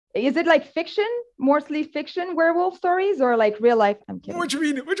Is it like fiction, mostly fiction werewolf stories, or like real life? I'm kidding. What do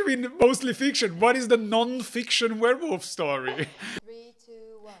you mean? What do you mean mostly fiction? What is the non-fiction werewolf story? 3, 2,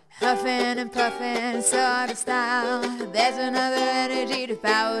 1. Huffing and puffing, sort of style. There's another energy to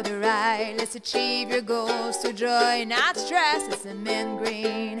power the ride. Let's achieve your goals to joy, not stress. It's the Mint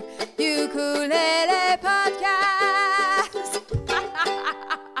Green Ukulele Podcast.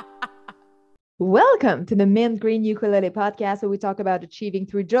 Welcome to the Mint Green Ukulele Podcast, where we talk about achieving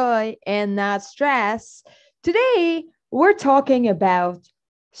through joy and not stress. Today, we're talking about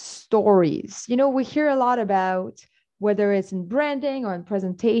stories. You know, we hear a lot about whether it's in branding or in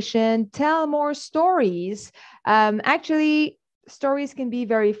presentation, tell more stories. Actually, stories can be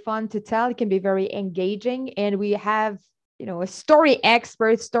very fun to tell. It can be very engaging. And we have, a story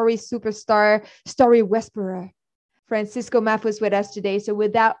expert, story superstar, story whisperer, Francisco Mahfuz with us today. So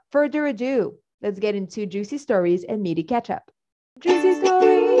without further ado, let's get into juicy stories and meaty catch-up. Juicy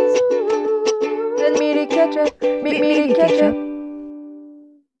stories and meaty catch-up. Meaty catch-up.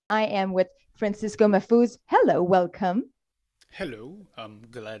 I am with Francisco Mahfuz. Hello, welcome. Hello, I'm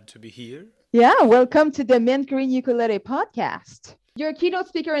glad to be here. Yeah, welcome to the Mint Green Ukulele Podcast. You're a keynote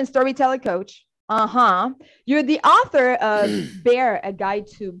speaker and storytelling coach. You're the author of Bear, a guide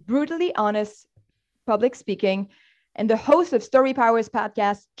to brutally honest public speaking, and the host of Storypowers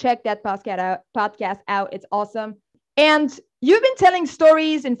Podcast. Check that podcast out. It's awesome. And you've been telling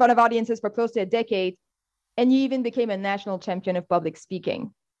stories in front of audiences for close to a decade, and you even became a national champion of public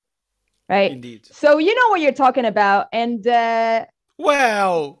speaking, right? Indeed. So you know what you're talking about. And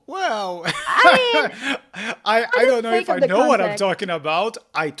Well, I I don't know if I know what I'm context. talking about.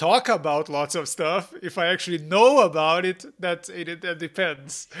 I talk about lots of stuff. If I actually know about it, that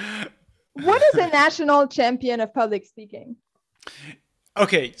depends. What is a national champion of public speaking?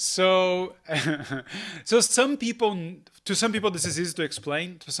 Okay, so to some people this is easy to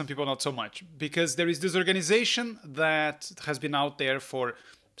explain, to some people not so much, because there is this organization that has been out there for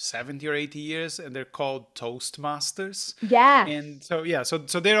 70 or 80 years, and they're called Toastmasters. Yeah. And so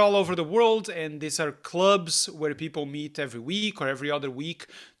they're all over the world, and these are clubs where people meet every week or every other week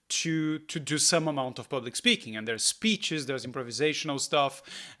to do some amount of public speaking. And there's speeches, there's improvisational stuff,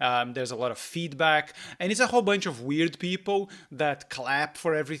 there's a lot of feedback, and it's a whole bunch of weird people that clap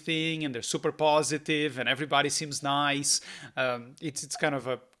for everything, and they're super positive, and everybody seems nice. It's kind of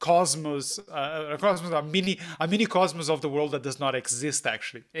a cosmos, a mini cosmos of the world that does not exist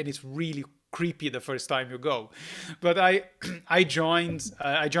actually, and it's really creepy the first time you go. But I joined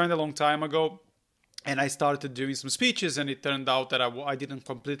a long time ago. And I started doing some speeches, and it turned out that I didn't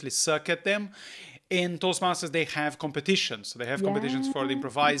completely suck at them. In Toastmasters, they have competitions. So they have competitions for the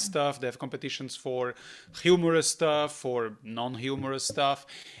improvised stuff. They have competitions for humorous stuff, for non-humorous stuff.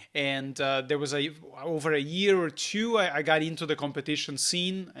 And there was over a year or two, I got into the competition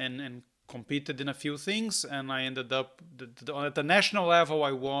scene and competed in a few things. And I ended up, at the national level,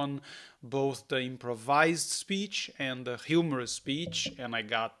 I won both the improvised speech and the humorous speech. And I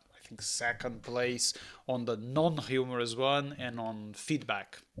got second place on the non-humorous one and on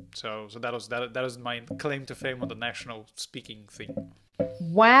feedback. So that was my claim to fame on the national speaking thing.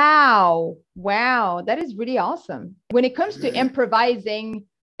 Wow, that is really awesome. When it comes to improvising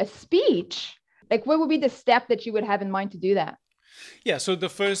a speech, like what would be the step that you would have in mind to do that? Yeah, so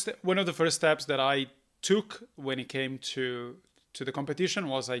one of the first steps that I took when it came to the competition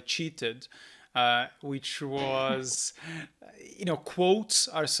was I cheated. Which was, quotes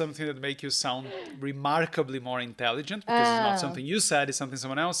are something that make you sound remarkably more intelligent because it's not something you said, it's something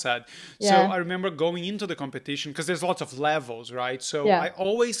someone else said. Yeah. So I remember going into the competition because there's lots of levels, right? So I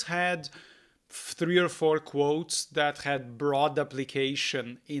always had 3 or 4 quotes that had broad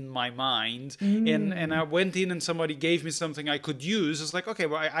application in my mind. And I went in and somebody gave me something I could use. It's like, okay,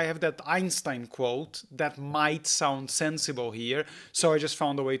 well, I have that Einstein quote that might sound sensible here. So I just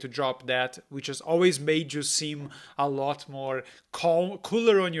found a way to drop that, which has always made you seem a lot more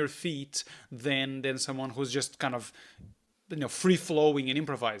cooler on your feet than someone who's just kind of, free flowing and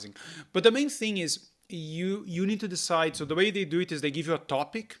improvising. But the main thing is, you need to decide. So the way they do it is they give you a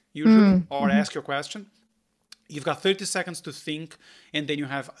topic usually or ask you a question. You've got 30 seconds to think, and then you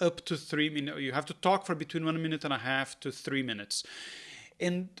have up to 3 minutes. You have to talk for between 1.5 minutes to 3 minutes.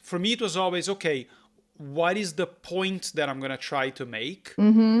 And for me, it was always, okay, what is the point that I'm going to try to make?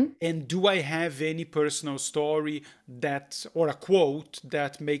 And do I have any personal story or a quote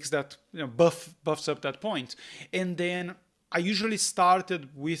that makes that, buffs up that point? And then I usually started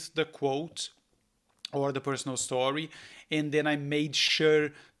with the quote or the personal story, and then I made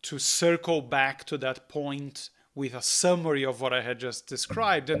sure to circle back to that point with a summary of what I had just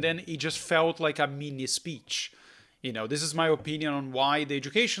described, and then it just felt like a mini speech. This is my opinion on why the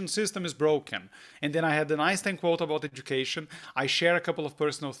education system is broken. And then I had an Einstein quote about education. I share a couple of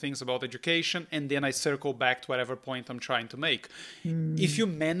personal things about education, and then I circle back to whatever point I'm trying to make. If you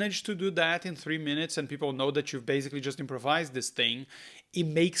manage to do that in 3 minutes and people know that you've basically just improvised this thing, it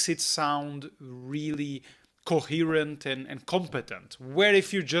makes it sound really coherent and competent. Where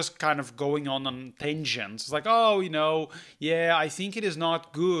if you're just kind of going on tangents, it's like, yeah, I think it is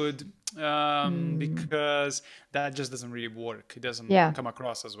not good because that just doesn't really work. It doesn't come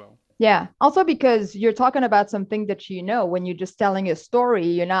across as well. Yeah. Also because you're talking about something that when you're just telling a story,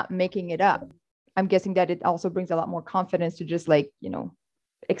 you're not making it up. I'm guessing that it also brings a lot more confidence to just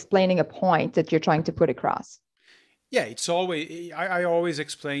explaining a point that you're trying to put across. Yeah, it's always, I always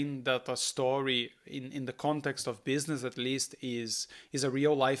explain that a story in the context of business, at least, is a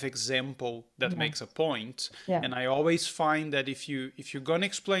real life example that makes a point. Yeah. And I always find that if you're going to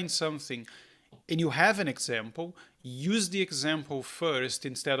explain something and you have an example, use the example first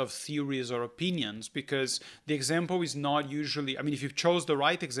instead of theories or opinions, because the example is not usually, if you chose the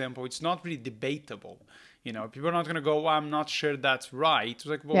right example, it's not really debatable. People are not going to go, well, I'm not sure that's right. It's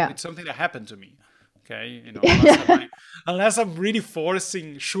like, well, it's something that happened to me. Okay, unless I'm really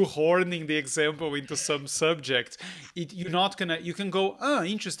shoehorning the example into some subject, you can go,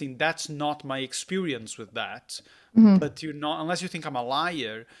 interesting, that's not my experience with that. But you're not, unless you think I'm a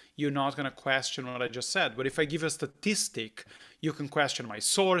liar, you're not going to question what I just said. But if I give a statistic, you can question my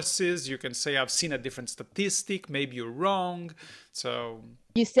sources. You can say, I've seen a different statistic. Maybe you're wrong. So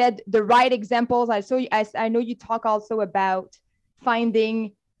you said the right examples. I know you talk also about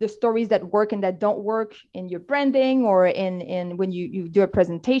finding the stories that work and that don't work in your branding or in when you do a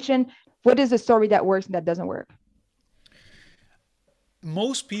presentation. What is the story that works and that doesn't work?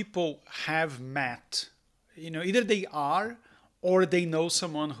 Most people have met, either they are or they know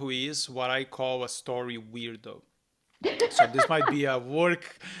someone who is what I call a story weirdo. So this might be a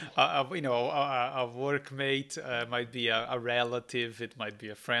workmate, might be a relative, it might be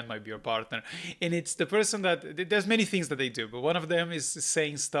a friend, might be your partner. And it's the person that, there's many things that they do, but one of them is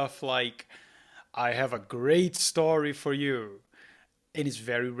saying stuff like, I have a great story for you. And it's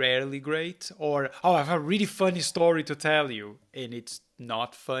very rarely great. Or, I have a really funny story to tell you. And it's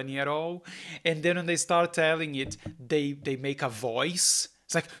not funny at all. And then when they start telling it, they make a voice.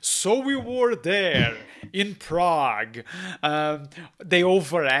 It's like, so we were there in Prague. They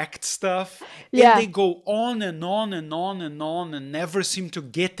overact stuff. Yeah. And they go on and on and on and on and never seem to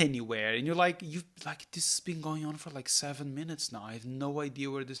get anywhere. And you're like, this has been going on for like 7 minutes now. I have no idea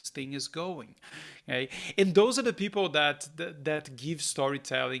where this thing is going. Okay? And those are the people that give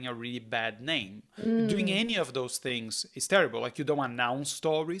storytelling a really bad name. Doing any of those things is terrible. Like, you don't announce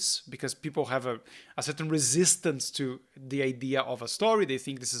stories because people have a certain resistance to the idea of a story. They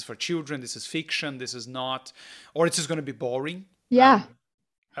think this is for children, this is fiction, this is not, or it's just going to be boring. Yeah.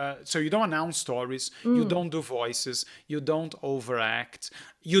 So you don't announce stories, you don't do voices, you don't overact,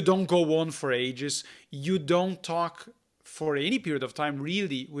 you don't go on for ages, you don't talk for any period of time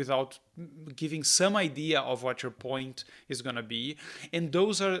really without giving some idea of what your point is going to be. And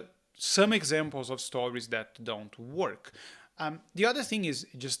those are some examples of stories that don't work. The other thing is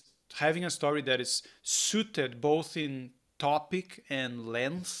just having a story that is suited both in topic and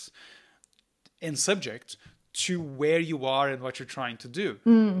length and subject to where you are and what you're trying to do.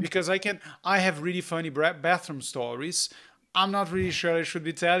 Because I have really funny bathroom stories. I'm not really sure I should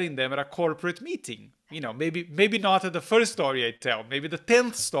be telling them at a corporate meeting. Maybe not at the first story I tell. Maybe the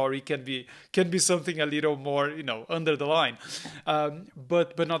 10th story can be something a little more, under the line.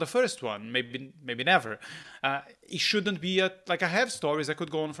 But not the first one. Maybe never. It shouldn't be I have stories that could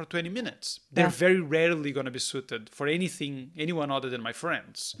go on for 20 minutes. They're very rarely going to be suited for anyone other than my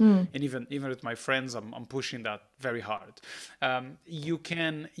friends. And even with my friends, I'm pushing that very hard. You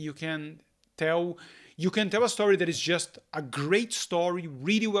can tell a story that is just a great story,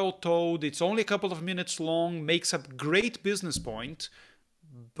 really well told. It's only a couple of minutes long, makes a great business point,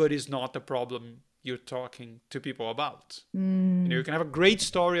 but is not the problem you're talking to people about. You can have a great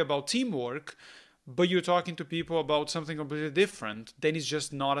story about teamwork, but you're talking to people about something completely different. Then it's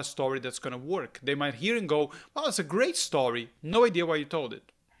just not a story that's going to work. They might hear and go, "Wow, it's a great story. No idea why you told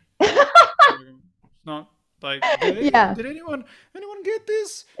it." It's not like, did anyone get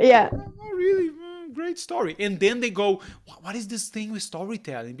this? Yeah. Oh, really? Great story. And then they go, what is this thing with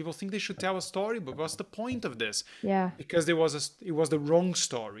storytelling? People think they should tell a story, but what's the point of this? Yeah. Because it was the wrong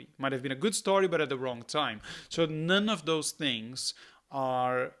story. Might have been a good story, but at the wrong time. So none of those things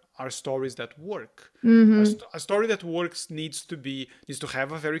are stories that work. A story that works needs to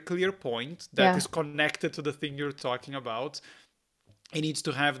have a very clear point that is connected to the thing you're talking about. It needs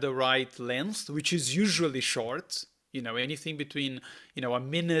to have the right length, which is usually short. Anything between, a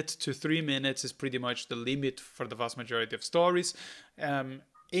minute to 3 minutes is pretty much the limit for the vast majority of stories. And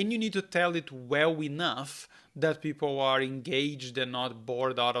you need to tell it well enough that people are engaged and not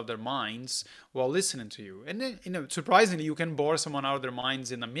bored out of their minds while listening to you. And then, surprisingly, you can bore someone out of their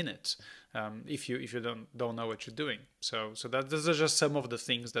minds in a minute if you don't know what you're doing. So those are just some of the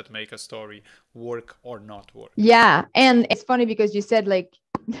things that make a story work or not work. Yeah, and it's funny because you said like.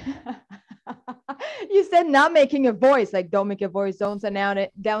 You said not making a voice, like don't make a voice, don't announce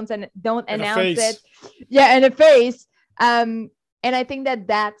it, don't announce it. Yeah, and a face. And I think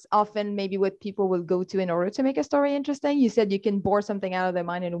that's often maybe what people will go to in order to make a story interesting. You said you can bore something out of their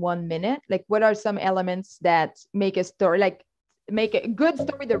mind in 1 minute. Like, what are some elements that make a story, like make a good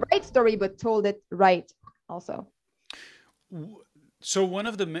story, the right story, but told it right also? So one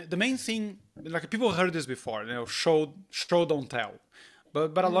of the main thing, like people heard this before, show don't tell.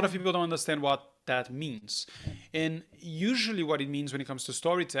 But a lot of people don't understand what that means. And usually what it means when it comes to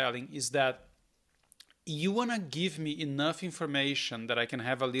storytelling is that you want to give me enough information that I can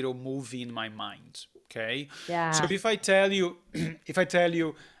have a little movie in my mind. Okay. Yeah. So if I tell you,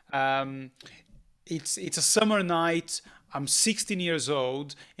 it's a summer night, I'm 16 years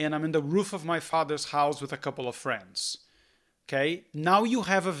old and I'm in the roof of my father's house with a couple of friends. Okay. Now you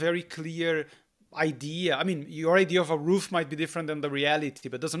have a very clear idea. I mean, your idea of a roof might be different than the reality,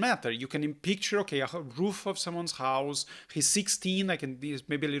 but it doesn't matter. You can picture, okay, a roof of someone's house. He's 16, he's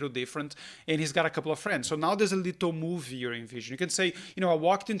maybe a little different, and he's got a couple of friends. So now there's a little movie you're envisioning. You can say, I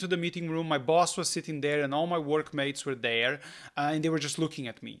walked into the meeting room, my boss was sitting there, and all my workmates were there, and they were just looking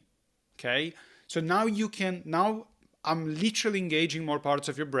at me. Okay? So now I'm literally engaging more parts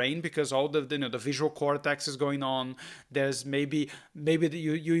of your brain because all the visual cortex is going on. There's maybe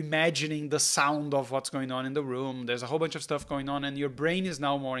you imagining the sound of what's going on in the room. There's a whole bunch of stuff going on, and your brain is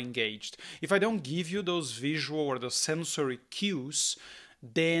now more engaged. If I don't give you those visual or those sensory cues,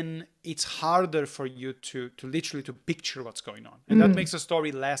 then it's harder for you to literally to picture what's going on, and that makes a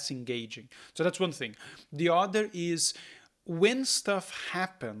story less engaging. So that's one thing. The other is when stuff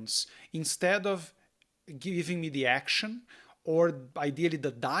happens, instead of giving me the action or ideally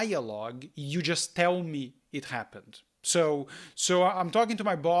the dialogue, you just tell me it happened. So I'm talking to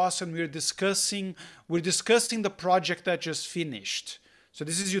my boss and we're discussing the project that just finished. So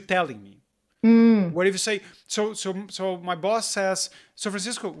this is you telling me. Where if you say, so my boss says, so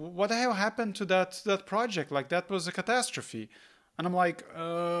Francisco, what the hell happened to that project? Like that was a catastrophe. And I'm like,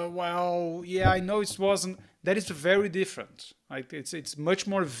 well, yeah, I know it wasn't. That is very different. Like it's much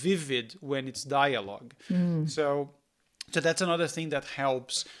more vivid when it's dialogue. So that's another thing that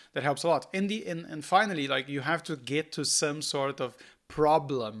helps a lot. And finally, like you have to get to some sort of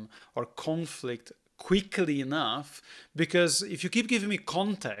problem or conflict quickly enough, because if you keep giving me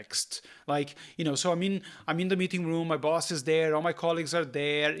context, like, so I'm in the meeting room, my boss is there, all my colleagues are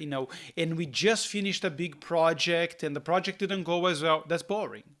there, and we just finished a big project and the project didn't go as well, that's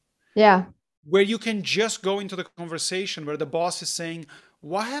boring. Yeah. Where you can just go into the conversation where the boss is saying,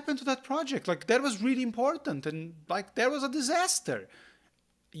 what happened to that project? Like that was really important and like there was a disaster.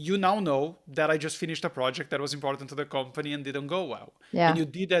 You now know that I just finished a project that was important to the company and didn't go well. Yeah. And you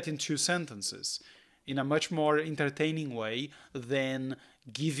did that in 2 sentences in a much more entertaining way than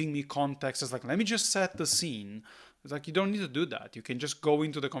giving me context as like, let me just set the scene. It's like, you don't need to do that. You can just go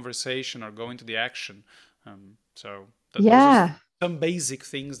into the conversation or go into the action. Those are some basic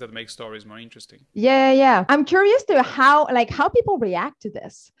things that make stories more interesting. Yeah. I'm curious to how people react to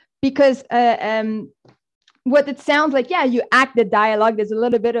this, because what it sounds like, you act the dialogue. There's a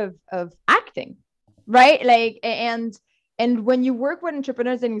little bit of acting, right? Like, and when you work with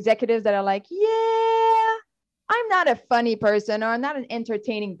entrepreneurs and executives that are like, I'm not a funny person or I'm not an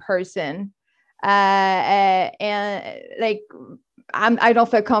entertaining person, and like I don't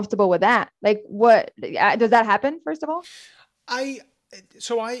feel comfortable with that. Like, what does that happen? First of all,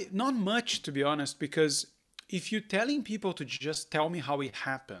 not much, to be honest, because if you're telling people to just tell me how it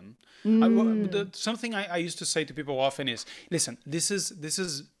happened, something I used to say to people often is, listen,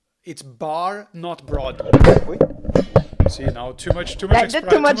 it's bar, not Broadway. See, now too much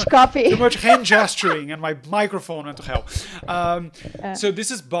coffee, too much hand gesturing, and my microphone went to hell. So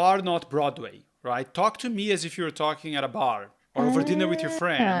this is bar, not Broadway, right? Talk to me as if you were talking at a bar or over dinner with your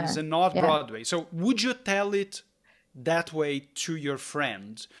friends, and not Broadway. So would you tell it that way to your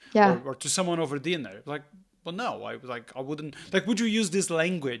friend or to someone over dinner? Like, But no, I was like, I wouldn't, like, would you use this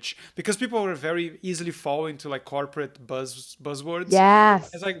language? Because people are very easily fall into like corporate buzzwords. It's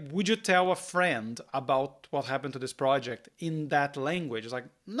Yes. like, would you tell a friend about what happened to this project in that language? It's like,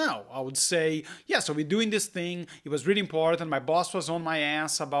 no, I would say, yeah, so we're doing this thing. It was really important. My boss was on my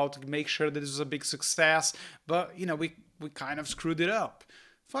ass about to make sure that this was a big success. But, we kind of screwed it up.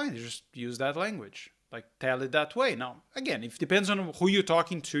 Fine, just use that language. Like, tell it that way. Now, again, if it depends on who you're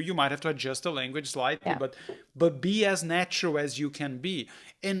talking to, you might have to adjust the language slightly, Yeah. but be as natural as you can be.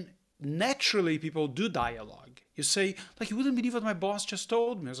 And naturally, people do dialogue. You say, like, you wouldn't believe what my boss just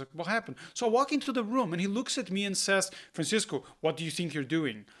told me. I was like, what happened? So I walk into the room and he looks at me and says, Francisco, what do you think you're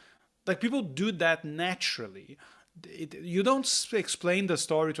doing? Like, people do that naturally. You don't explain the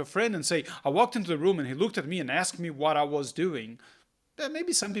story to a friend and say, I walked into the room and he looked at me and asked me what I was doing.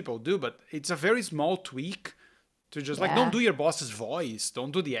 Maybe some people do, but it's a very small tweak to just like, don't Yeah. do your boss's voice.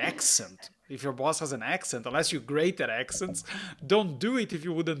 Don't do the accent. If your boss has an accent, unless you're great at accents, don't do it if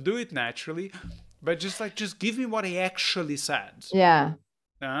you wouldn't do it naturally. But just give me what he actually said. Yeah.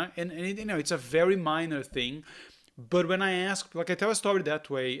 And it's a very minor thing. But when I ask, like I tell a story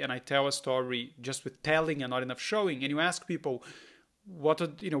that way, and I tell a story just with telling and not enough showing, and you ask people, what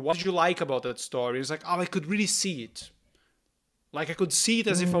did you like about that story? It's like, oh, I could really see it. Like I could see it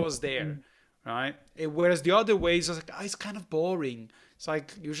as if I was there, right? Whereas the other ways, I was like, it's kind of boring. It's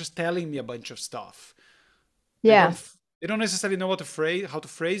like you're just telling me a bunch of stuff. They Yeah. don't they don't necessarily know how to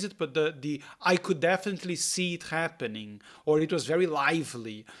phrase it, but the I could definitely see it happening, or it was very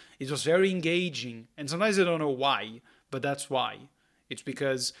lively, it was very engaging, and sometimes I don't know why, but that's why. It's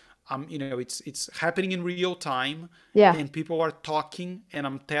because it's happening in real time, Yeah. and people are talking, and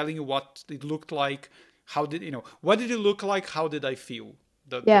I'm telling you what it looked like. What did it look like? How did I feel?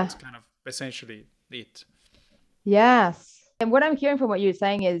 Yeah. That's kind of essentially it. Yes. And what I'm hearing from what you're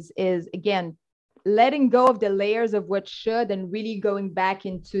saying is again, letting go of the layers of what should and really going back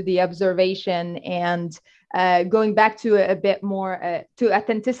into the observation and going back to a bit more to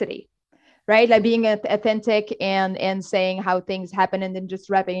authenticity, right? Like being authentic and saying how things happen and then just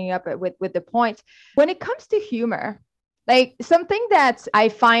wrapping up with the point. When it comes to humor, like something that I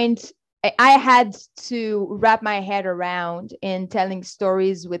find I had to wrap my head around in telling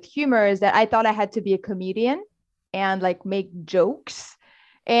stories with humor is that I thought I had to be a comedian and like make jokes.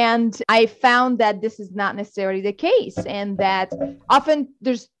 And I found that this is not necessarily the case, and that often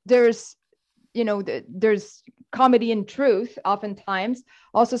there's there's comedy in truth. Oftentimes,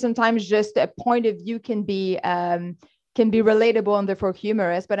 also sometimes just a point of view can be relatable and therefore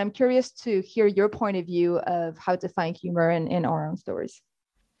humorous. But I'm curious to hear your point of view of how to find humor in our own stories.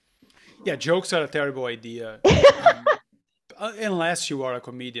 Yeah, jokes are a terrible idea, unless you are a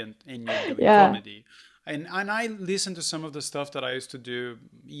comedian and you're doing comedy. And I listen to some of the stuff that I used to do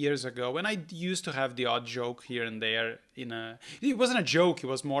years ago, and I used to have the odd joke here and there. It wasn't a joke; it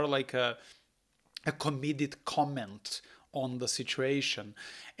was more like a comedic comment on the situation.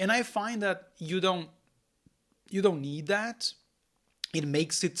 And I find that you don't need that. It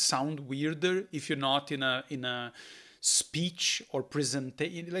makes it sound weirder if you're not in a speech or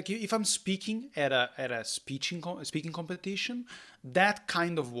presentation. Like if I'm speaking at a speaking competition, that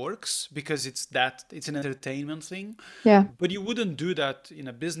kind of works because it's an entertainment thing. Yeah. But you wouldn't do that in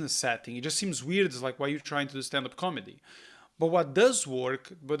a business setting. It just seems weird. It's like, why are you trying to do stand-up comedy? But what does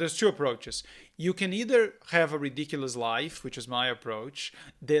work, but there's two approaches. You can either have a ridiculous life, which is my approach,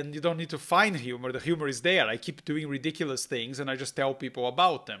 then you don't need to find humor. The humor is there. I keep doing ridiculous things and I just tell people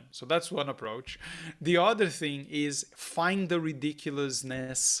about them. So that's one approach. The other thing is find the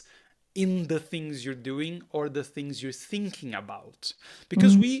ridiculousness in the things you're doing or the things you're thinking about.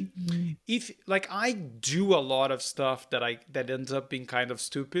 Because I do a lot of stuff that ends up being kind of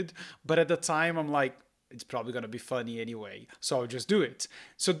stupid, but at the time I'm like, it's probably going to be funny anyway, so I'll just do it.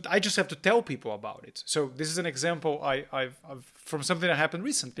 So I just have to tell people about it. So this is an example I've from something that happened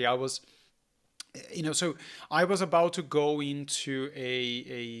recently. I was about to go into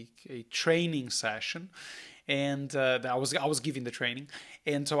a training session, and I was giving the training,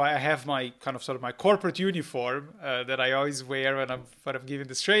 and so I have my kind of sort of my corporate uniform that I always wear when I'm giving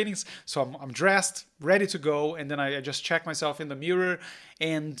these trainings. So I'm dressed, ready to go, and then I just check myself in the mirror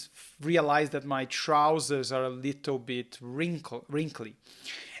and realize that my trousers are a little bit wrinkly.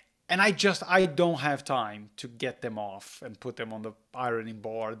 And I don't have time to get them off and put them on the ironing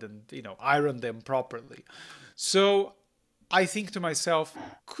board and iron them properly. So I think to myself,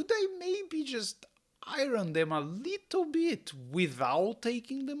 could I maybe just iron them a little bit without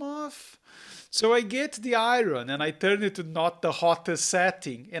taking them off. So I get the iron and I turn it to not the hottest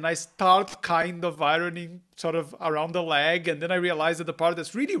setting, and I start kind of ironing sort of around the leg, and then I realize that the part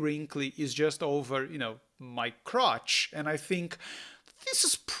that's really wrinkly is just over, my crotch. And I think this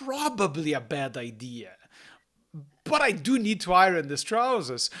is probably a bad idea. But I do need to iron these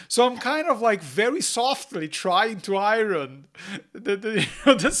trousers. So I'm kind of like very softly trying to iron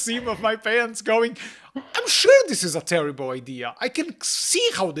the seam of my pants, going, I'm sure this is a terrible idea. I can see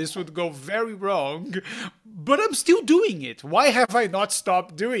how this would go very wrong, but I'm still doing it. Why have I not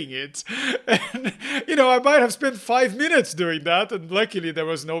stopped doing it? And, I might have spent 5 minutes doing that, and luckily there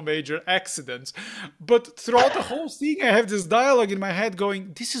was no major accidents. But throughout the whole thing, I have this dialogue in my head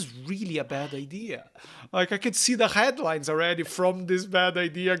going, this is really a bad idea. Like, I could see the headlines already from this bad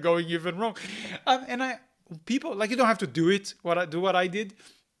idea going even wrong. People, like, you don't have to do it, what I did,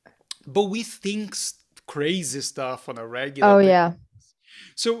 but we think crazy stuff on a regular basis. Yeah.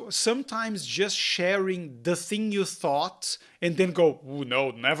 So sometimes just sharing the thing you thought and then go, oh,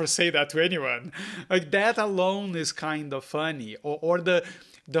 no, never say that to anyone. Like, that alone is kind of funny. Or the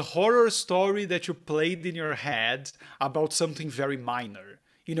horror story that you played in your head about something very minor.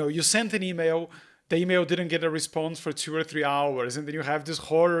 You sent an email, the email didn't get a response for 2 or 3 hours, and then you have this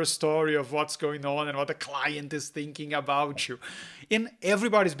horror story of what's going on and what the client is thinking about you. And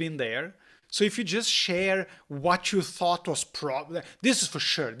everybody's been there. So if you just share what you thought was this is for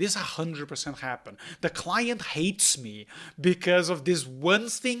sure. This 100% happened. The client hates me because of this one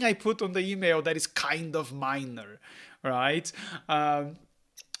thing I put on the email that is kind of minor, right? And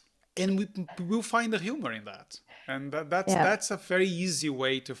we'll find the humor in that. And that's a very easy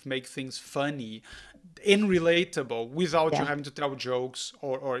way to make things funny and relatable without you having to tell jokes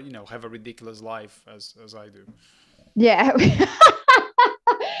or have a ridiculous life as I do. Yeah.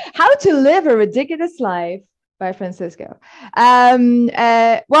 How to Live a Ridiculous Life by Francisco.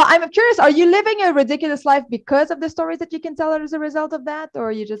 Well, I'm curious, are you living a ridiculous life because of the stories that you can tell as a result of that? Or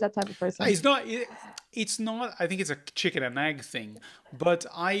are you just that type of person? It's not, I think it's a chicken and egg thing, but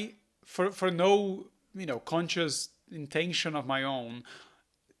for no, conscious intention of my own,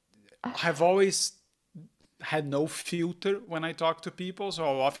 I've always had no filter when I talk to people. So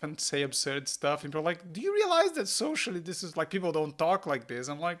I'll often say absurd stuff and people are like, do you realize that socially this is like, people don't talk like this?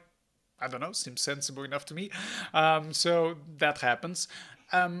 I'm like, I don't know, seems sensible enough to me. So that happens.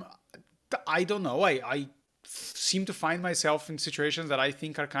 I don't know. I seem to find myself in situations that I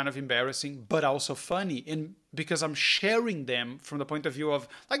think are kind of embarrassing, but also funny. And because I'm sharing them from the point of view of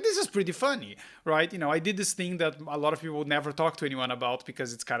like, this is pretty funny, right? I did this thing that a lot of people would never talk to anyone about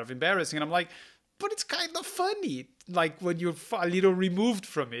because it's kind of embarrassing. And I'm like, but it's kind of funny, like when you're a little removed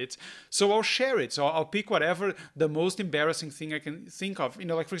from it. So I'll share it. So I'll pick whatever the most embarrassing thing I can think of.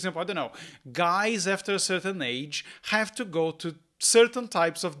 Like, for example, I don't know, guys after a certain age have to go to certain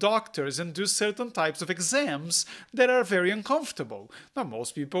types of doctors and do certain types of exams that are very uncomfortable. Now,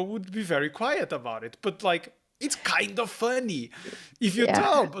 most people would be very quiet about it, but like, it's kind of funny. If you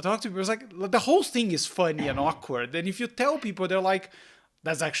talk to people, it's like, the whole thing is funny and awkward. And if you tell people, they're like,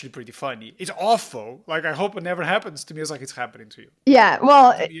 that's actually pretty funny. It's awful. Like, I hope it never happens to me. It's like, it's happening to you. Yeah,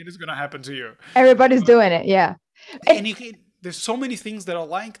 well, it is going to happen to you. Everybody's doing it, yeah. And there's so many things that are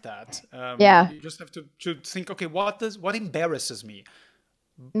like that. You just have to think, okay, what embarrasses me?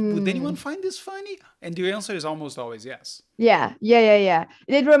 Would anyone find this funny? And the answer is almost always yes. Yeah.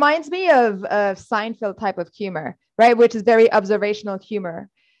 It reminds me of Seinfeld type of humor, right? Which is very observational humor,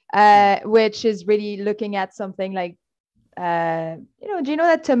 which is really looking at something like, do you know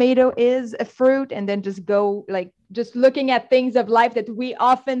that tomato is a fruit? And then just looking at things of life that we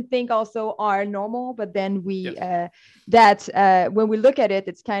often think also are normal, but then when we look at it,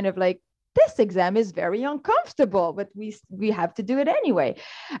 it's kind of like, this exam is very uncomfortable, but we have to do it anyway.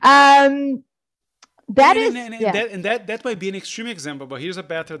 That might be an extreme example, but here's a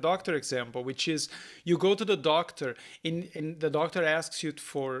better doctor example, which is you go to the doctor and the doctor asks you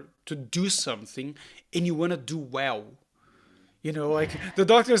to do something and you want to do well. Like the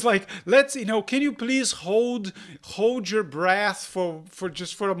doctor's like, can you please hold your breath for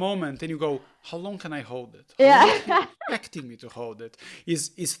a moment? And you go, how long can I hold it? How long are you expecting me to hold it? Is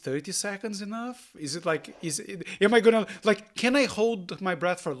 30 seconds enough? Is it like, am I going to, can I hold my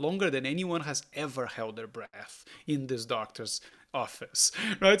breath for longer than anyone has ever held their breath in this doctor's office?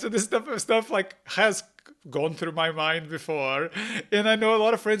 Right? So this stuff like has gone through my mind before. And I know a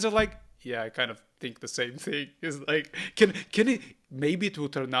lot of friends are like, yeah, I kind of think the same thing. Is like, can it, maybe it will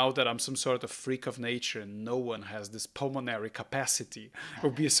turn out that I'm some sort of freak of nature and no one has this pulmonary capacity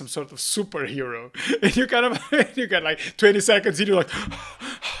or be some sort of superhero. And you get like 20 seconds and you're like,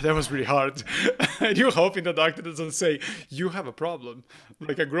 that was really hard. And you're hoping the doctor doesn't say, you have a problem.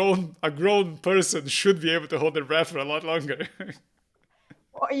 Like a grown person should be able to hold their breath for a lot longer.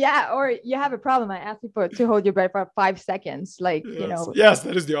 Or you have a problem. I asked you to hold your breath for 5 seconds. Like, Yes,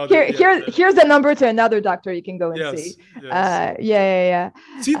 that is the other. Here's the number to another doctor you can go and see. Yes. Yeah.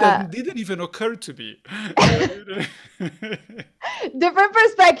 See, that didn't even occur to me. Different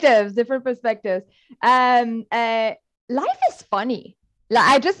perspectives. Life is funny. Like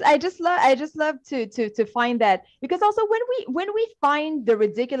I just love to find that, because also when we find the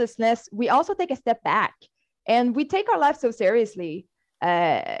ridiculousness, we also take a step back and we take our life so seriously.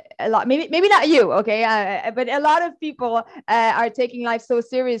 A lot, maybe not you, okay, but a lot of people are taking life so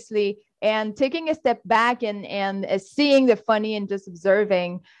seriously, and taking a step back and seeing the funny and just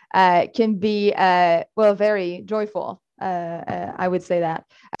observing can be very joyful. I would say that.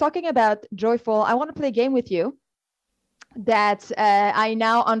 Talking about joyful, I want to play a game with you that I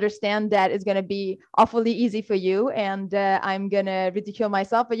now understand that is going to be awfully easy for you, and I'm going to ridicule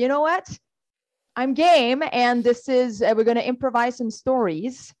myself, but you know what? I'm game, and this is, we're going to improvise some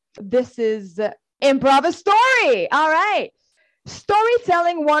stories. This is Improv a Story. All right.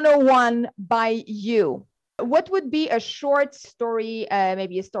 Storytelling 101 by you. What would be a short story,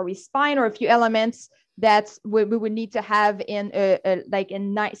 maybe a story spine or a few elements that we would need to have in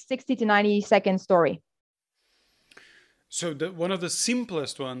a 60 to 90 second story? So one of the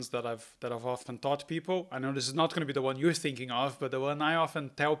simplest ones that I've often taught people, I know this is not going to be the one you're thinking of, but the one I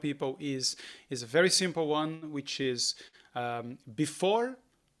often tell people is a very simple one, which is before,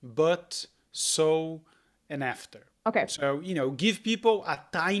 but, so, and after. Okay. So, give people a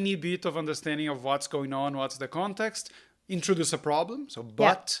tiny bit of understanding of what's going on, what's the context, introduce a problem. So,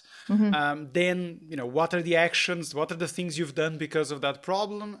 but, then, what are the actions? What are the things you've done because of that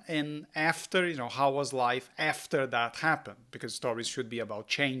problem? And after, how was life after that happened? Because stories should be about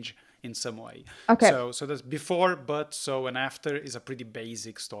change in some way. Okay. So that's before, but, so, and after is a pretty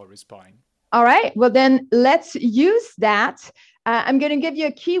basic story spine. All right. Well, then let's use that. I'm going to give you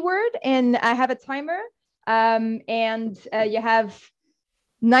a keyword, and I have a timer. And you have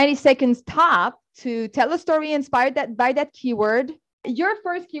 90 seconds top to tell a story inspired by that keyword. Your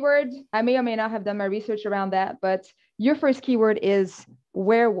first keyword, I may or may not have done my research around that, but your first keyword is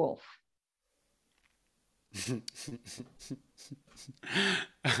werewolf.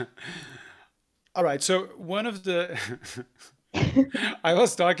 All right. So one of the I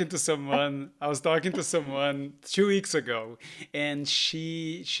was talking to someone 2 weeks ago, and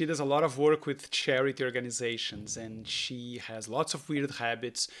she does a lot of work with charity organizations, and she has lots of weird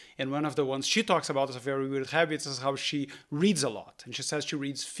habits. And one of the ones she talks about as a very weird habit is how she reads a lot. And she says she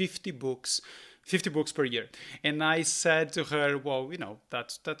reads 50 books per year. And I said to her, well,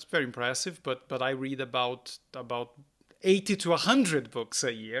 that's very impressive, but I read about 80 to 100 books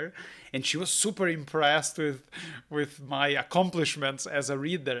a year. And she was super impressed with my accomplishments as a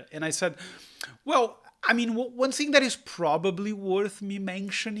reader. And I said, well, I mean, one thing that is probably worth me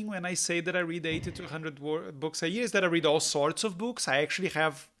mentioning when I say that I read 80 to 100 books a year is that I read all sorts of books. I actually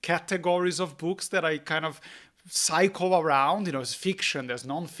have categories of books that I kind of cycle around. There's fiction, there's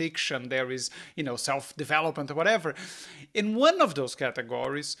non-fiction, there is, self-development or whatever. And one of those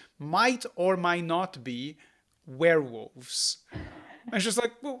categories might or might not be werewolves. And she's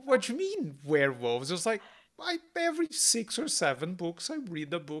like, well, what do you mean werewolves? I was like, every 6 or 7 books I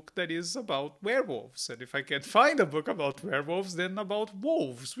read a book that is about werewolves. And if I can't find a book about werewolves, then about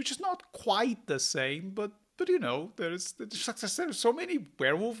wolves, which is not quite the same, but there's so many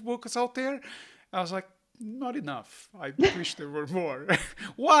werewolf books out there. I was like, not enough. I wish there were more.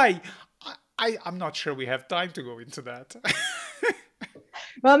 Why? I'm not sure we have time to go into that.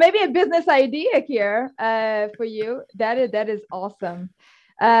 Well, maybe a business idea here for you. That is awesome.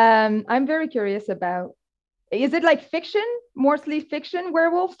 I'm very curious about, is it like fiction, mostly fiction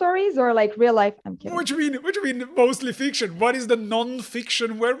werewolf stories, or like real life? I'm kidding. What do you mean mostly fiction? What is the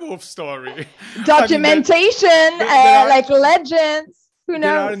non-fiction werewolf story? Documentation, like legends. Who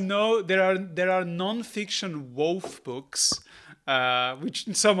knows? There are non-fiction wolf books, which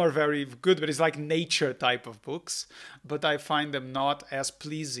some are very good, but it's like nature type of books. But I find them not as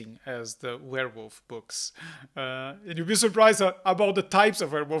pleasing as the werewolf books. And you'll be surprised about the types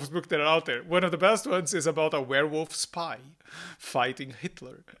of werewolf books that are out there. One of the best ones is about a werewolf spy fighting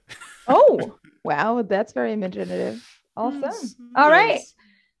Hitler. Oh, wow. That's very imaginative. Awesome. Yes. All right.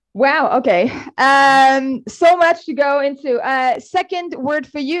 Wow. Okay. So much to go into. Second word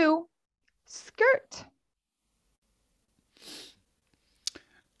for you, skirt.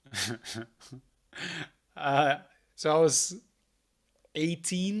 So I was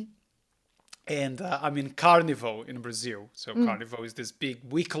 18 And I'm in Carnival in Brazil. So Carnival is this big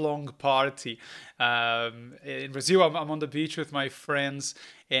week-long party. In Brazil, I'm on the beach with my friends,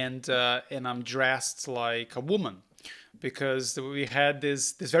 and I'm dressed like a woman because we had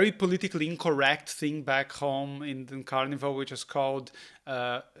this very politically incorrect thing back home in Carnival, which is called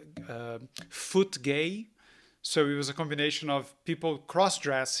foot gay. So it was a combination of people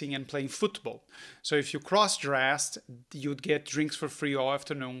cross-dressing and playing football. So if you cross-dressed, you'd get drinks for free all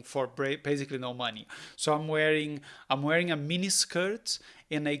afternoon for basically no money. So I'm wearing a mini skirt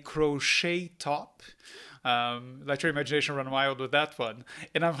and a crochet top. Let your imagination run wild with that one.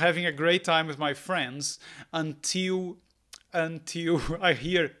 And I'm having a great time with my friends until I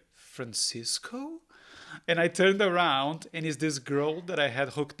hear Francisco. And I turned around, and it's this girl that I had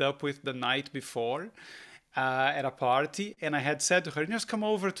hooked up with the night before at a party. And I had said to her, just come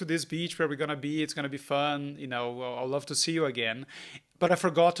over to this beach where we're going to be. It's going to be fun. You know, I'll love to see you again. But I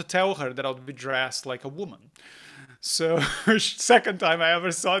forgot to tell her that I would be dressed like a woman. So second time I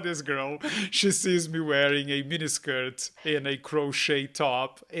ever saw this girl, she sees me wearing a miniskirt and a crochet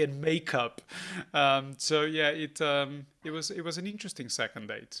top and makeup. So yeah, it was an interesting second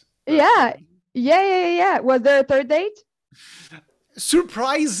date. Yeah. Was there a third date?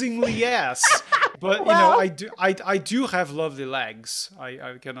 Surprisingly, yes. But Well, I do have lovely legs.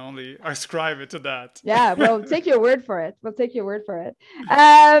 I can only ascribe it to that. yeah, we'll take your word for it.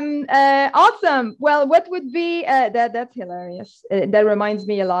 Awesome. Well, what would be that's hilarious. That reminds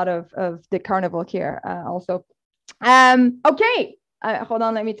me a lot of the carnival here also. Okay. Hold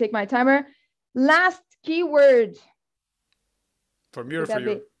on, let me take my timer. Last keyword. For me or Would for that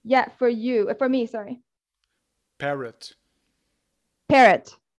be? you? Yeah, for you. For me, sorry. Parrot.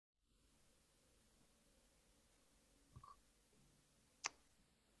 Parrot.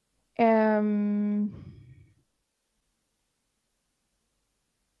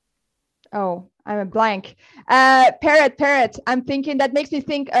 Oh, I'm a blank. Parrot. I'm thinking that makes me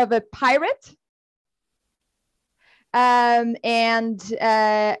think of a pirate. And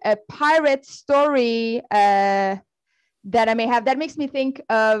a pirate story that I may have. That makes me think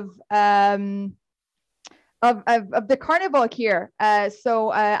of the carnival here. So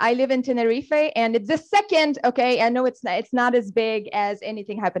I live in Tenerife, and it's the second. Okay, I know it's not as big as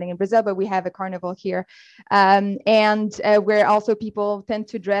anything happening in Brazil, but we have a carnival here, and where also people tend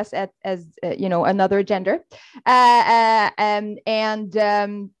to dress as another gender, and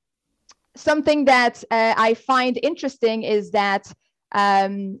something that I find interesting is that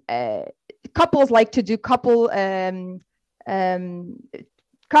couples like to do couple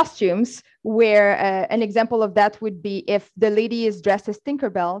costumes, where an example of that would be if the lady is dressed as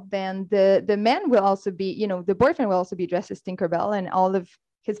Tinkerbell, then the man will also be, the boyfriend will also be dressed as Tinkerbell and all of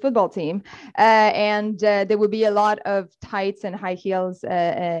his football team. And there will be a lot of tights and high heels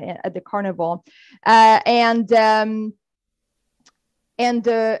at the carnival.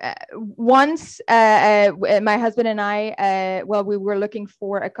 Once my husband and I, we were looking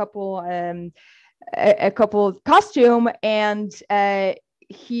for a couple costume, and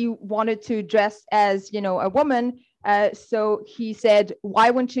he wanted to dress as a woman, so he said, why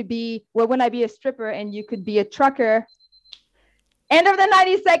wouldn't I be a stripper and you could be a trucker? End of the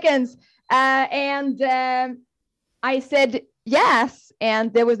 90 seconds. And I said yes,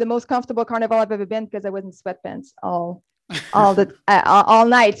 and there was the most comfortable carnival I've ever been, because I was in sweatpants all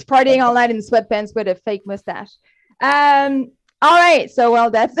night, partying all night in sweatpants with a fake mustache. All right, so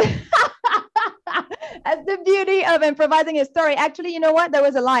that's that's the beauty of improvising a story. Actually, you know what? That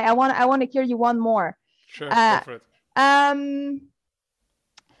was a lie. I want to hear you one more. Sure, go for it.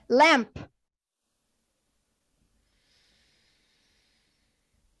 Lamp.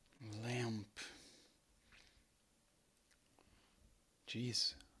 Lamp.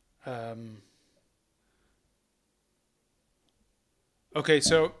 Jeez. Okay,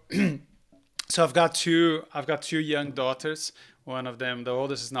 so I've got two young daughters. One of them, the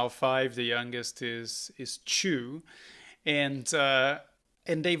oldest, is now 5. The youngest is 2, and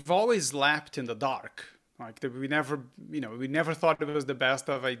they've always lapped in the dark. Like we never thought it was the best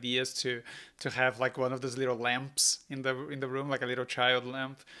of ideas to have like one of those little lamps in the room, like a little child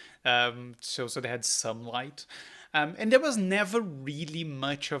lamp, so they had some light, and there was never really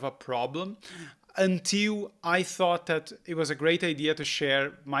much of a problem until I thought that it was a great idea to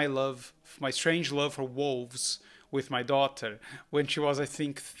share my strange love for wolves with my daughter when she was, I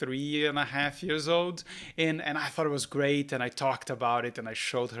think, 3.5 years old. And I thought it was great. And I talked about it, and I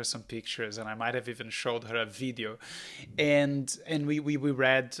showed her some pictures, and I might have even showed her a video. And we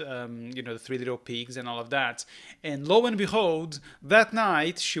read, the Three Little Pigs and all of that. And lo and behold, that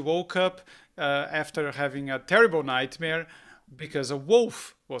night she woke up after having a terrible nightmare because a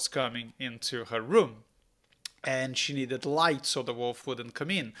wolf was coming into her room. And she needed light so the wolf wouldn't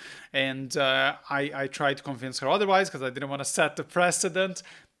come in. And I tried to convince her otherwise because I didn't want to set the precedent.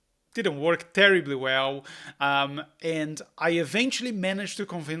 Didn't work terribly well. And I eventually managed to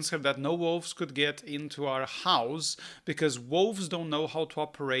convince her that no wolves could get into our house because wolves don't know how to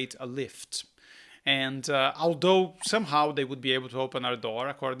operate a lift. And although somehow they would be able to open our door,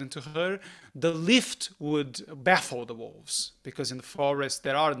 according to her, the lift would baffle the wolves because in the forest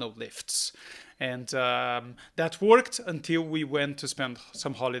there are no lifts. And that worked until we went to spend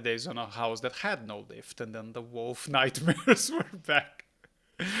some holidays on a house that had no lift. And then the wolf nightmares were back.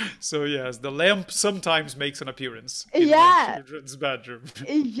 So yes, the lamp sometimes makes an appearance in my children's bedroom.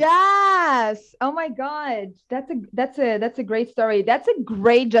 Yes. Oh my God. That's a great story. That's a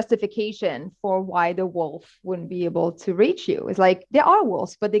great justification for why the wolf wouldn't be able to reach you. It's like there are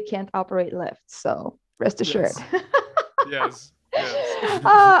wolves, but they can't operate lifts. So rest assured. Yes. Yes.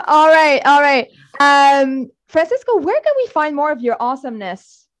 All right. Francisco, where can we find more of your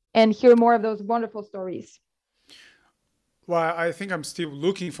awesomeness and hear more of those wonderful stories? Well, I think I'm still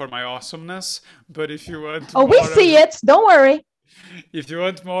looking for my awesomeness, but if you want we see it. Don't worry. If you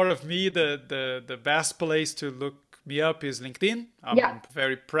want more of me, the best place to look me up is LinkedIn. I'm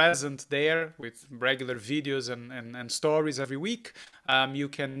very present there with regular videos and stories every week. You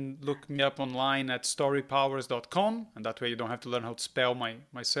can look me up online at storypowers.com, and that way you don't have to learn how to spell my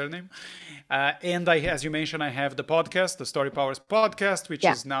surname. And as you mentioned, I have the podcast, the Storypowers Podcast, which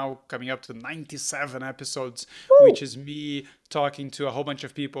is now coming up to 97 episodes, which is me talking to a whole bunch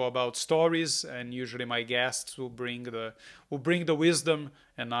of people about stories, and usually my guests will bring the wisdom,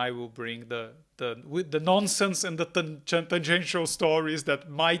 and I will bring the nonsense and the tangential stories that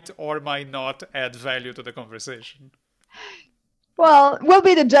might or might not add value to the conversation. Well, we'll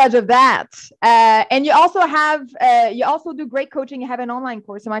be the judge of that. And you also do great coaching. You have an online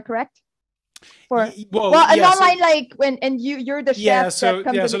course. Am I correct? Online, like you're the chef. So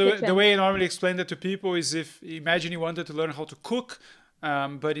the way I normally explain that to people is imagine you wanted to learn how to cook.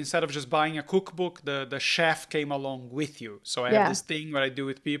 But instead of just buying a cookbook, the chef came along with you. So I have this thing where I do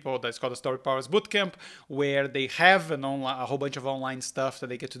with people that's called the Storypowers Bootcamp, where they have a whole bunch of online stuff that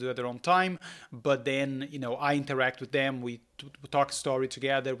they get to do at their own time. But then, I interact with them. We talk story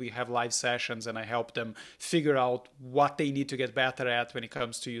together. We have live sessions, and I help them figure out what they need to get better at when it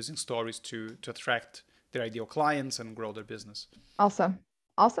comes to using stories to attract their ideal clients and grow their business. Awesome.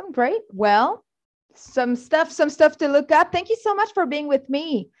 Great. Well, some stuff to look up. Thank you so much for being with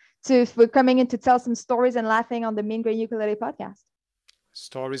me, for coming in to tell some stories and laughing on the Mint Green Ukulele Podcast.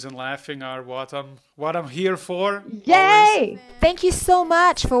 Stories and laughing are what I'm here for. Yay! Always. Thank you so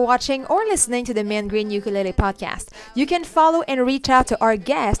much for watching or listening to the Mint Green Ukulele Podcast. You can follow and reach out to our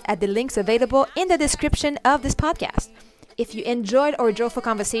guests at the links available in the description of this podcast. If you enjoyed our joyful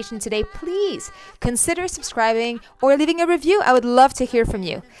conversation today, please consider subscribing or leaving a review. I would love to hear from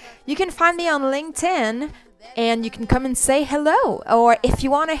you. You can find me on LinkedIn, and you can come and say hello. Or if you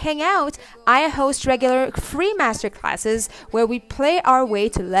want to hang out, I host regular free masterclasses where we play our way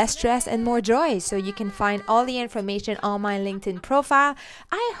to less stress and more joy. So you can find all the information on my LinkedIn profile.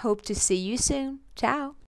 I hope to see you soon. Ciao.